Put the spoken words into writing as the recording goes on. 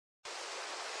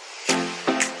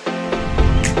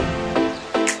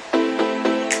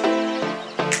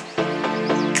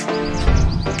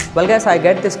Well guys, I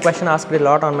get this question asked a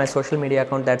lot on my social media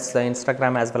account, that's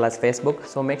Instagram as well as Facebook.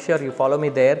 So make sure you follow me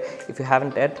there if you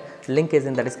haven't yet. Link is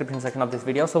in the description section of this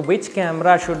video. So which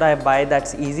camera should I buy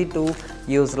that's easy to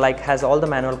use, like has all the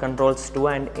manual controls too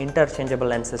and interchangeable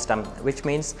lens system, which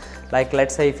means like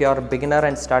let's say if you're a beginner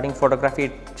and starting photography,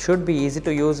 it should be easy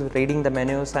to use, reading the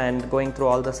menus and going through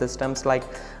all the systems like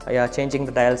changing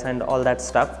the dials and all that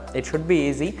stuff. It should be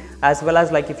easy, as well as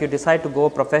like if you decide to go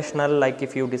professional, like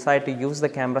if you decide to use the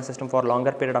camera system for a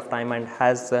longer period of time and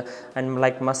has and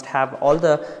like must have all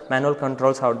the manual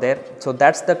controls out there. So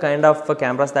that's the kind of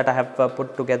cameras that I have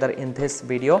put together in this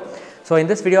video. So in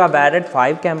this video I've added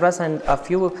 5 cameras and a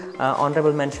few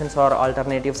honorable mentions or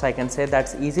alternatives, I can say,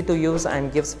 that's easy to use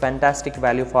and gives fantastic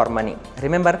value for money.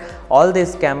 Remember, all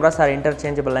these cameras are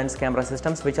interchangeable lens camera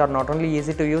systems which are not only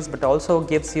easy to use but also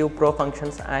gives you pro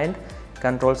functions and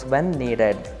controls when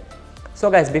needed. So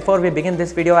guys, before we begin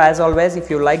this video, as always, if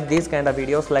you like these kind of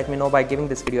videos, let me know by giving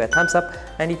this video a thumbs up,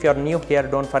 and if you're new here,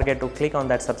 don't forget to click on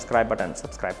that subscribe button.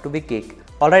 Subscribe to VickGeek.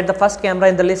 Alright, the first camera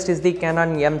in the list is the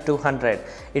Canon M200.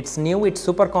 It's new, it's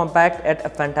super compact, yet a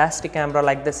fantastic camera,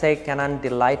 like they say, Canon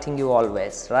delighting you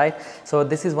always, right? So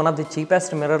this is one of the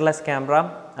cheapest mirrorless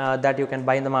camera that you can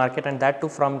buy in the market, and that too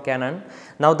from Canon.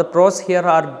 Now the pros here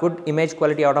are good image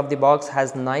quality out of the box,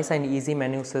 has nice and easy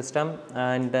menu system,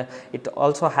 and it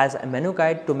also has a menu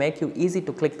guide to make you easy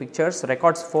to click pictures,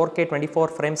 records 4K 24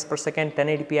 frames per second,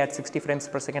 1080p at 60 frames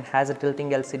per second, has a tilting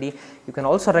LCD. You can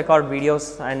also record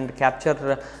videos and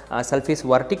capture selfies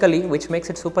vertically, which makes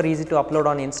it super easy to upload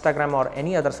on Instagram or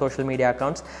any other social media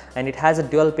accounts, and it has a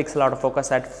dual pixel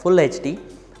autofocus at full HD,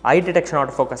 eye detection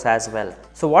autofocus as well.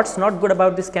 So what's not good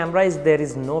about this camera is there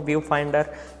is no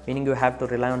viewfinder, meaning you have to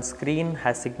rely on screen,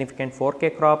 has significant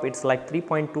 4K crop, it's like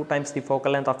 3.2 times the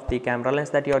focal length of the camera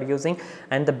lens that you are using,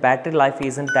 and the battery life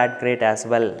isn't that great as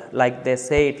well. Like they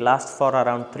say, it lasts for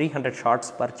around 300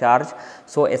 shots per charge,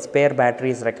 so a spare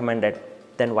battery is recommended.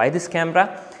 Then why this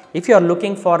camera? If you are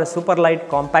looking for a super light,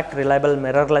 compact, reliable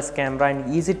mirrorless camera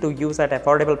and easy to use at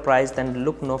affordable price, then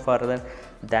look no further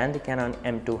than the Canon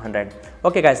M200.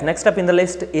 Okay guys, next up in the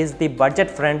list is the budget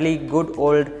friendly, good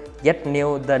old yet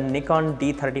new, the Nikon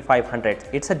D3500.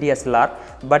 It's a DSLR,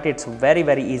 but it's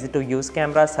very easy to use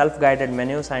camera. Self-guided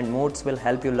menus and modes will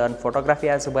help you learn photography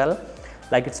as well.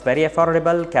 Like it's very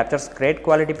affordable, captures great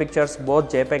quality pictures, both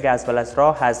JPEG as well as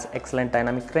RAW, has excellent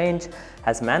dynamic range,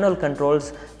 has manual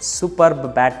controls,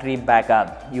 superb battery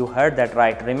backup. You heard that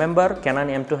right. Remember, Canon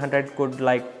M200 could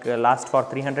last for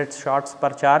 300 shots per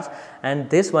charge, and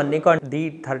this one Nikon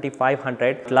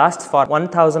D3500 lasts for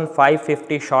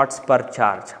 1550 shots per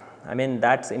charge. I mean,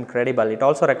 that's incredible. It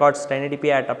also records 1080p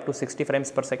at up to 60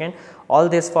 frames per second. All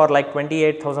this for like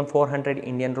 28,400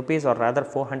 Indian rupees, or rather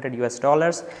 $400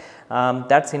 US.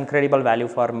 That's incredible value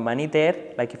for money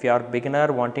there. Like if you are a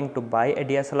beginner wanting to buy a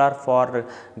DSLR for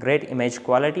great image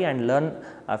quality and learn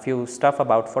a few stuff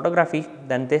about photography,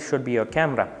 then this should be your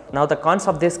camera. Now the cons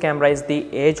of this camera is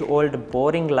the age-old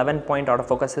boring 11-point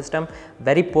autofocus system,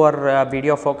 very poor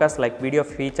video focus, like video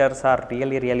features are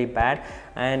really bad,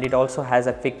 and it also has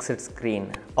a fixed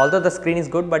screen. Although the screen is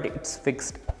good, but it's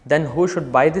fixed. Then who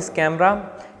should buy this camera?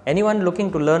 Anyone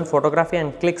looking to learn photography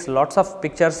and clicks lots of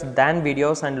pictures than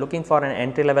videos and looking for an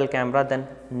entry-level camera, then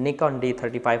Nikon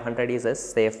D3500 is a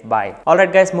safe buy.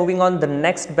 Alright guys, moving on, the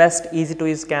next best easy to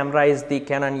use camera is the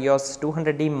Canon EOS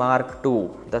 200D Mark II,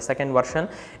 the second version.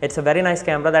 It's a very nice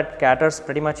camera that caters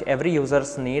pretty much every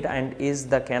user's need and is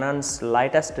the Canon's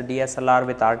lightest DSLR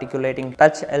with articulating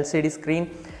touch LCD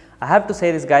screen. I have to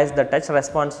say this guys, the touch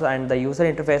response and the user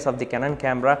interface of the Canon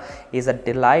camera is a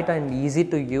delight and easy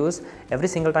to use. Every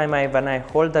single time when I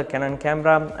hold the Canon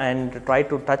camera and try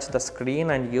to touch the screen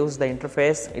and use the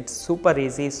interface, it's super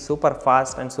easy, super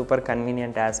fast and super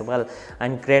convenient as well,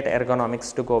 and great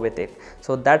ergonomics to go with it.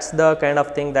 So that's the kind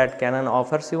of thing that Canon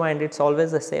offers you, and it's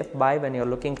always a safe buy when you're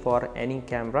looking for any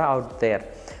camera out there.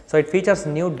 So it features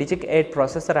new Digic 8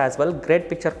 processor as well, great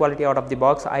picture quality out of the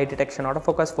box, eye detection,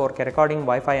 autofocus, 4K recording,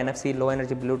 Wi-Fi, NFC, low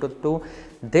energy Bluetooth 2.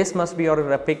 This must be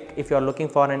your pick if you are looking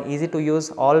for an easy to use,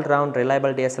 all-round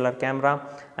reliable DSLR camera,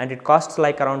 and it costs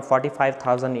like around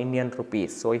 45,000 Indian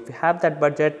rupees. So if you have that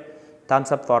budget,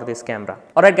 thumbs up for this camera.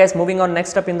 Alright guys, moving on,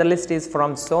 next up in the list is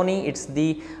from Sony. It's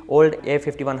the old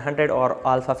A5100 or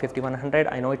Alpha 5100.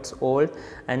 I know it's old,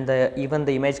 and even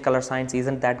the image color science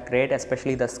isn't that great,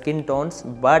 especially the skin tones,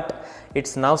 but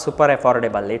it's now super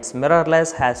affordable. It's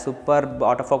mirrorless, has superb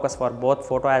autofocus for both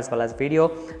photo as well as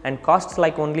video, and costs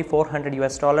like only $400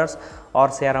 US. or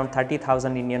say around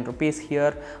 30,000 Indian rupees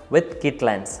here with kit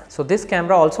lens. So this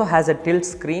camera also has a tilt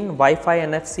screen, Wi-Fi,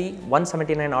 NFC,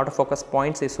 179 autofocus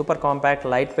points, is super compact,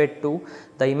 lightweight too.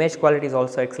 The image quality is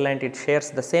also excellent. It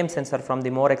shares the same sensor from the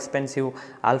more expensive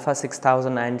Alpha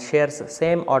 6000 and shares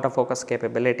same autofocus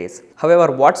capabilities.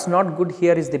 However, what's not good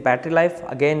here is the battery life.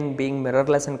 Again, being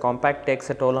mirrorless and compact takes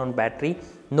a toll on battery.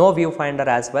 No viewfinder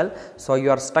as well, so you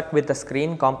are stuck with the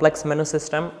screen, complex menu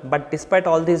system, but despite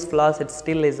all these flaws, it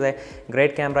still is a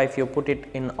great camera if you put it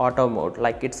in auto mode.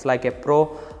 Like it's like a pro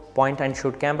point and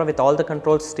shoot camera with all the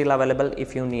controls still available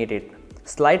if you need it.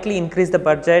 Slightly increase the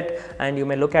budget and you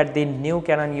may look at the new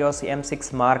Canon EOS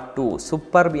M6 Mark II.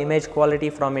 Superb image quality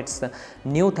from its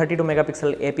new 32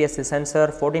 megapixel APS-C sensor,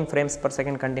 14 frames per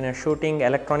second continuous shooting,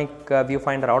 electronic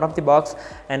viewfinder out of the box,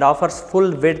 and offers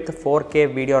full width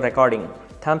 4K video recording.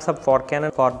 Thumbs up for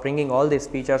Canon for bringing all these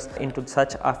features into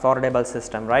such affordable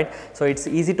system, right? So it's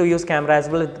easy to use camera as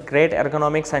well with great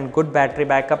ergonomics and good battery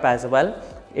backup as well.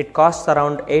 It costs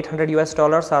around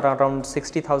 $800 or around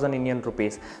 60,000 Indian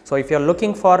rupees. So if you're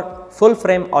looking for full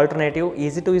frame alternative,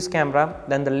 easy to use camera,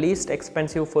 then the least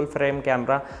expensive full frame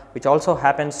camera, which also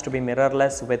happens to be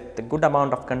mirrorless with a good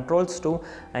amount of controls too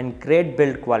and great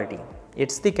build quality.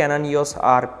 It's the Canon EOS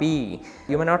RP.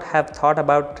 You may not have thought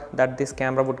about that this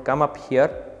camera would come up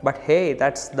here, but hey,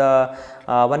 that's the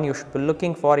one you should be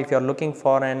looking for if you're looking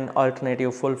for an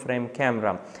alternative full frame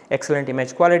camera. Excellent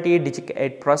image quality, Digic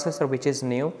 8 processor which is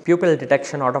new, pupil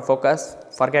detection autofocus,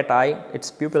 forget eye,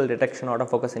 it's pupil detection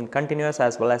autofocus in continuous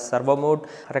as well as servo mode,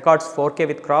 records 4K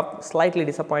with crop, slightly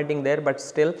disappointing there, but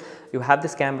still you have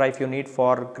this camera if you need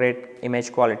for great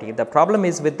image quality. The problem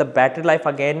is with the battery life,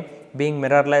 again being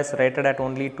mirrorless, rated at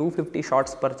only 250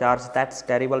 shots per charge. That's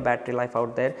terrible battery life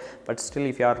out there, but still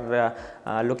if you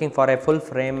are looking for a full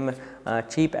frame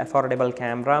cheap affordable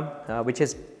camera which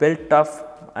is built tough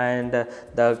and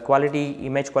the quality,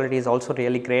 image quality is also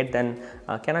really great, then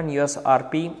Canon EOS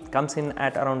RP comes in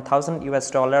at around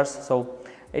 $1,000 so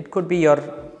it could be your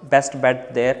best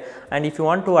bet there. And if you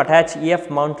want to attach EF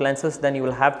mount lenses, then you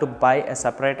will have to buy a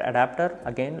separate adapter,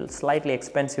 again slightly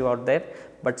expensive out there,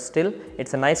 but still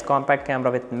it's a nice compact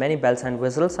camera with many bells and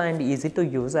whistles and easy to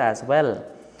use as well.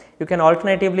 You can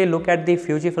alternatively look at the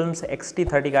Fujifilm's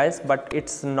X-T30 guys, but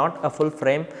it's not a full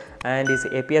frame and is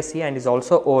APS-C and is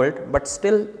also old, but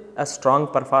still a strong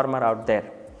performer out there.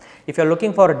 If you are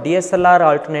looking for a DSLR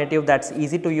alternative that's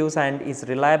easy to use and is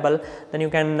reliable, then you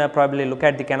can probably look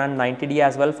at the Canon 90D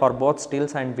as well for both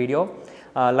stills and video.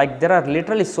 Like there are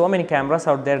literally so many cameras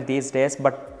out there these days,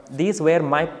 but these were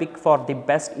my pick for the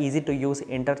best easy to use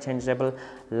interchangeable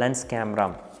lens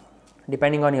camera.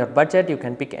 Depending on your budget, you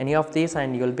can pick any of these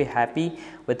and you will be happy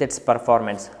with its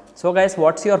performance. So guys,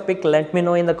 what's your pick? Let me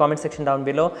know in the comment section down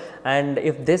below, and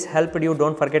if this helped you,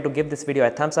 don't forget to give this video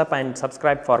a thumbs up and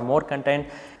subscribe for more content.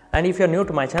 And if you're new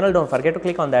to my channel, don't forget to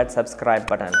click on that subscribe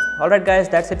button. Alright guys,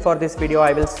 that's it for this video.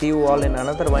 I will see you all in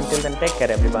another one. Till then, take care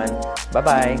everyone. Bye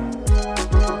bye.